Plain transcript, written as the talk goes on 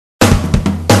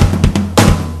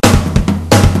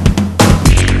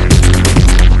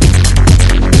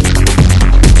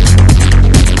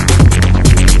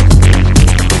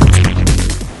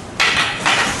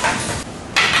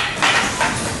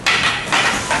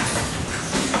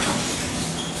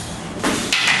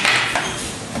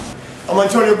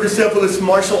Antonio Graceffo, this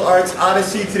Martial Arts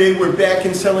Odyssey. Today we're back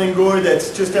in Selangor, that's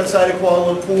just outside of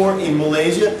Kuala Lumpur in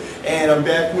Malaysia. And I'm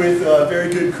back with a very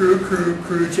good crew,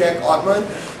 Kru Jak,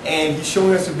 and he's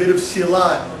showing us a bit of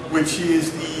Silat, which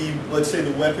is the, let's say,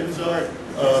 the weapons art,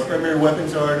 primary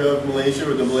weapons art of Malaysia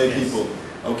or the Malay people.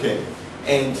 Okay.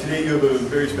 And today you have a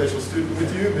very special student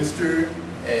with you, Mr.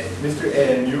 Ed. Mr.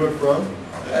 Ed, and you are from?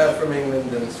 From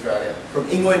England and Australia. From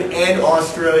England and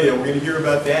Australia. We're going to hear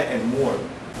about that and more.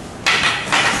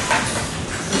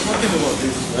 Talking about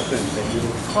this weapon that you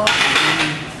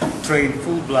can't train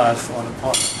full blast on a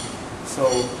pot. So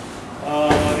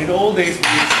in the old days we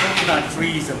used coconut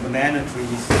trees and banana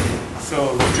trees.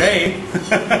 So today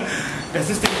there's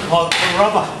this thing called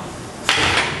rubber.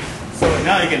 So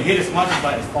now you can hit as much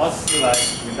as possible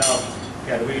without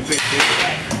really big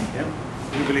back. Yeah?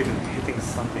 We believe in hitting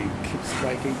something, keep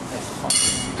striking as hard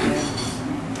as you can.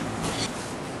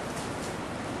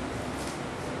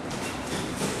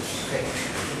 Okay.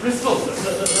 Principles,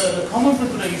 the common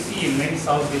principle that you see in many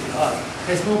Southeast art,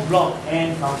 there's no block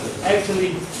and counter.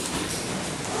 Actually,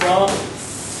 from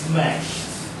smash.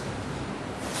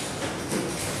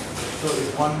 So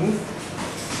it's one move,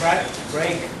 crack,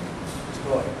 break,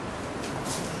 destroy.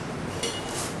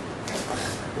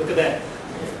 Look at that.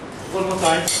 One more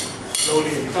time. Slowly,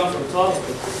 if you come from the top,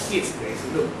 it's crazy.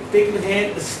 Look, you take the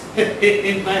hand,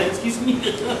 in my hand, excuse me.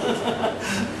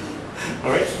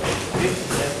 Alright?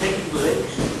 Taking the leg.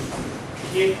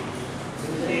 Hit.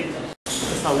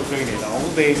 That's how we train it. In the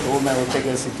old days, the old man would take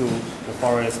us into the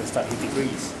forest and start hitting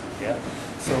trees. Yeah?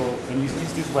 So when you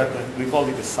use this weapon, we call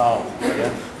it a saw.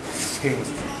 Yeah? Things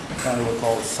kind of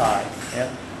called sai. Yeah?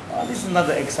 This is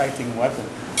another exciting weapon.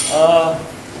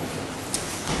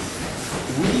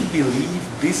 We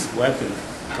believe this weapon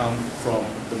comes from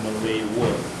the Malay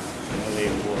world,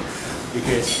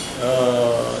 because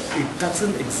it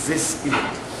doesn't exist in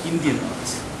Indian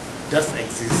arts. It doesn't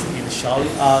exist in the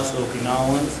Shaolin arts or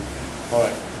Okinawans.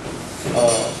 Alright.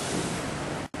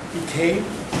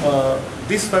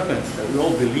 This weapon, we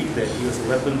all believe that it was a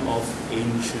weapon of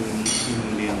ancient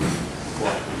Indian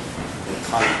god, called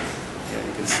Kali. Yeah,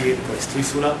 you can see it, it's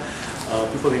Trisula.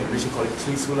 People in Indonesia call it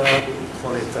Trisula, we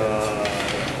call it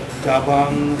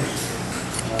Gabang,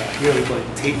 here we call it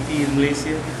Teti in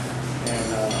Malaysia, and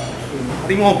in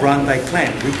Harimau Berantai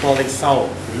clan we call it Sao.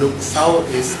 Look, Sao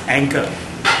is anchor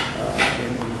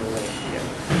in Malay.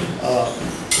 Yeah.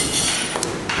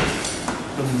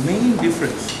 The main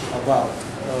difference about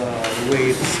the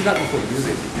way the Silat people use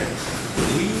it is that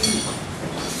we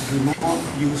do not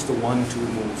use the 1-2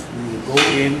 moves. We will go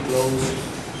in, close,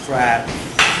 trap,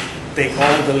 take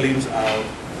all the limbs out,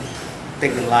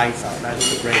 take the lights out, that is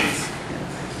the brains,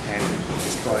 and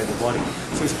destroy the body.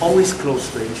 So it's always close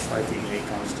range fighting when it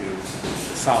comes to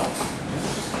the sound.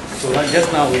 So like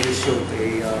just now we just showed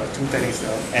two techniques.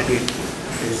 Edwin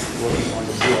is working on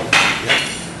the board. Yeah?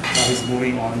 Now he's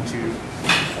moving on to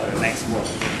the next board.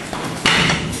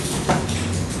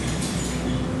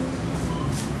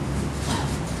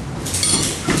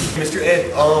 Mr.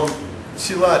 Ed,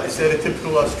 Silat, is that a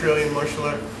typical Australian martial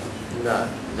art? No,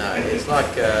 it's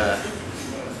like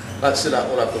Silat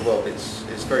all over the world.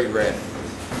 It's very rare.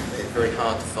 It's very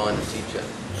hard to find a teacher,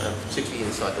 particularly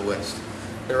inside the West.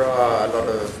 There are a lot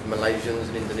of Malaysians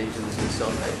and Indonesians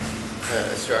inside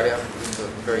Australia, but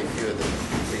very few of them.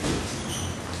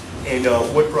 And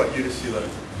what brought you to Silat?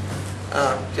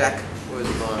 Jack was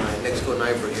my next door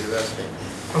neighbour at university.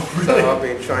 Oh, really? So I've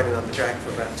been training under Jack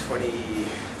for about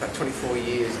 24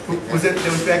 years. That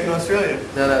was back in Australia?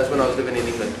 No, that was when I was living in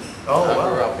England. Oh, wow. I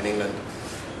grew up in England,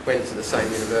 went to the same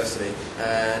university,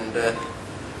 and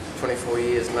 24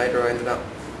 years later I ended up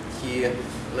here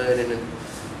learning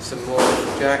some more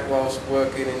from Jack whilst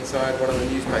working inside one of the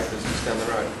newspapers just down the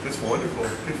road. That's wonderful.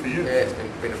 Good for you. Yeah, it's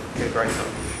been a great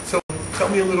time. So tell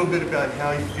me a little bit about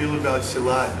how you feel about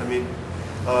Silat. I mean,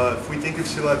 if we think of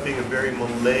Silat being a very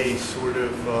Malay sort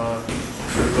of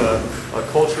a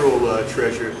cultural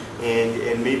treasure,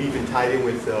 and maybe even tied in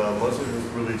with Muslim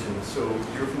religion. So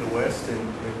you're from the West, and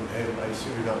I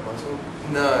assume you're not Muslim?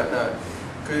 No.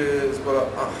 Because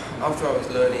after I was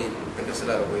learning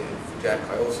Silat with Jack,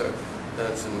 I also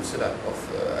learned some Silat off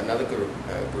another Guru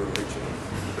Richard,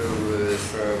 who was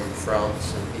from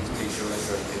France, and his teacher was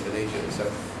from Indonesia. So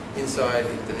inside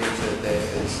Indonesia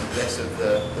there's less of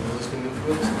the Muslim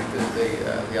influence because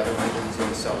the other religions in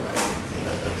the south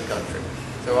of the country.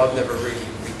 So I've never really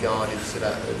regarded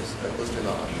Silat as a Muslim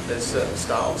art. There's certain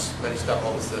styles, many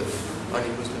styles that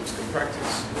only Muslims can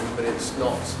practice, but it's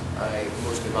not a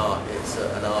Muslim art, it's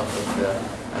an art of the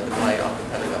Malay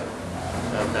archipelago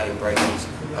that embraces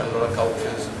a lot of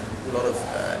cultures, a lot of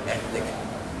ethnic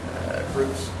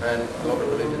groups and a lot of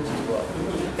religions as well.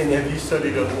 And have you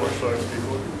studied other martial arts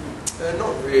before?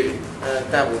 Not really.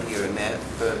 Dabbled here and there,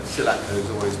 but Silat has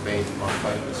always been my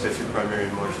focus. That's your primary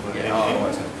martial art? Yeah,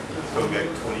 always. Go back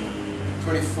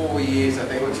 24 years, I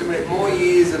think. Well, 2 minutes more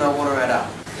years than I want to add up.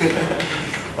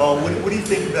 What do you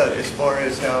think about as far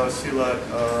as how Silat,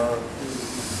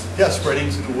 spreading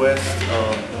to the West?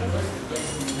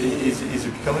 Is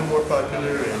it becoming more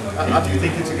popular? And do you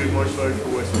think it's a good martial art for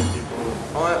Western people?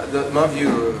 My view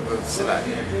of Silat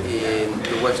in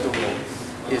the Western world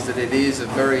is that it is a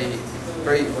very,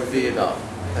 very revered art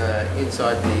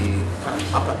inside the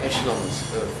upper echelons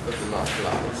of the martial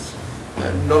arts.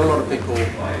 Not a lot of people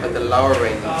at the lower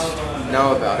ends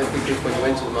know about it, because when you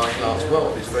enter the martial arts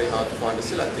world, it's very hard to find a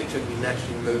Silat teacher, and you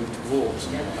naturally move towards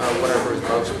whatever is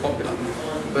most popular.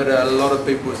 But a lot of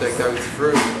people, as they go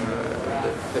through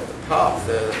the path,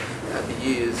 the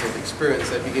years of experience,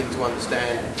 they begin to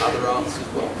understand other arts as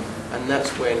well. And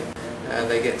that's when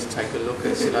they get to take a look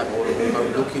at Silat, or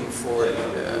looking for it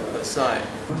aside.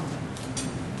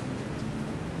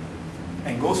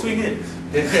 And go swing it.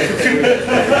 Don't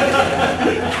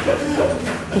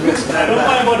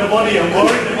mind about the body, I'm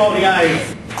worried about the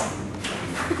eyes.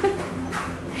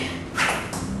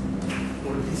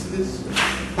 Want a piece of this?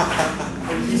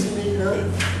 Want a piece of me, huh?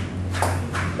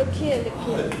 Look here, look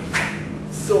here.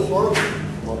 So horrible.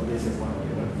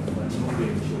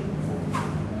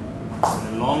 In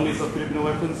the long list of Filipino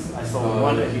weapons, I saw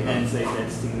one at the end saying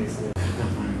that stingless.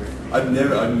 I've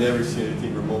never seen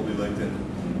anything remotely like that in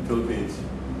the Philippines.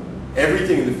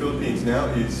 Everything in the Philippines now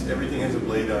everything has a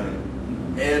blade on it.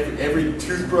 Every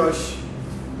toothbrush,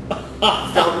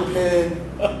 fountain pen,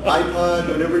 iPod,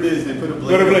 whatever it is, they put a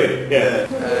blade on it. Yeah.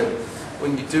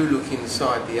 When you do look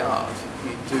inside the art,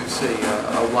 you do see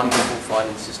a wonderful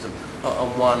fighting system,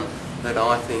 and one that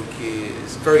I think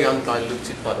is very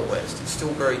undiluted by the West. It's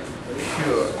still very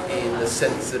pure in the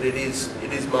sense that it is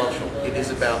martial. It is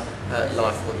about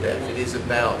life or death. It is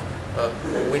about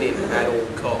winning at all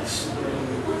costs.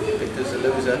 Because the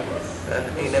loser,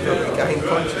 he never regained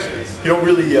consciousness. You don't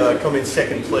really come in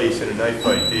second place in a knife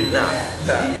fight, do you? No.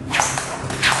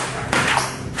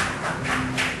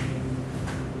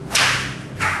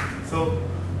 So,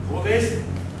 for this,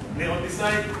 lay on this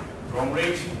side, long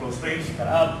range, close range, cut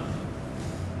up.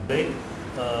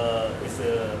 It's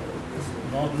a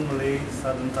northern Malay,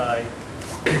 southern Thai.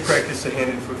 You practice the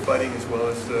hand and foot fighting as well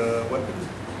as weapons?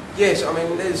 Yes, I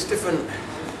mean there's different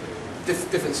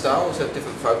styles have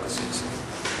different focuses,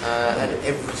 and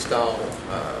every style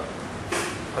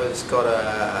has got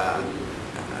a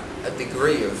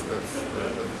degree of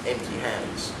empty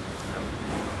hands.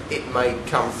 It may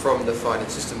come from the fighting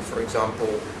system, for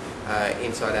example,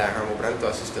 inside our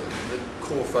Haramobranto system, the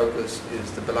core focus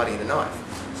is the belati, the knife.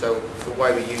 So the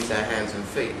way we use our hands and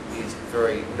feet is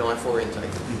very knife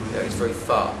orientated. You know, it's very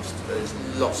fast, there's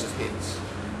lots of hits.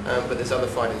 But there's other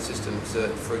fighting systems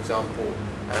that, for example,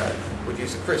 would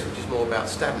use the Chris, which is more about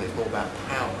stabbing, it's more about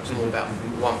power, it's more about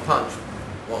one punch,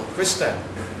 one Chris stab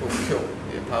will kill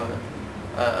the opponent.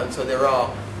 And so there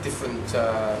are different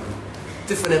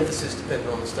emphasis depending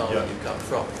on the style that you come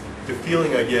from. The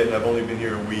feeling I get, and I've only been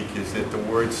here a week, is that the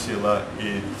word Silat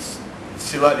is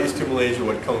to Malaysia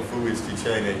what Kung Fu is to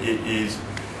China.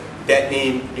 That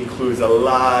name includes a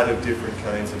lot of different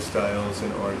kinds of styles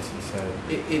and arts inside.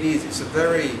 It is. It's a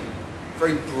very,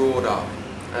 very broad art,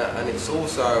 and it's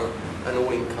also an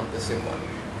all-encompassing one,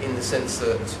 in the sense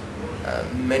that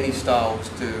many styles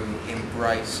do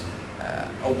embrace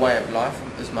a way of life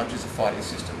as much as a fighting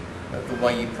system. The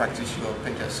way you practice your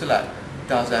Pencak Silat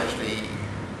does actually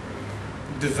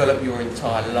develop your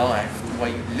entire life, the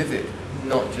way you live it,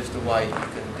 not just the way you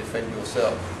can defend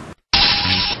yourself. 1,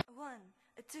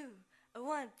 2,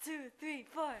 1, 2, 3,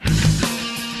 4.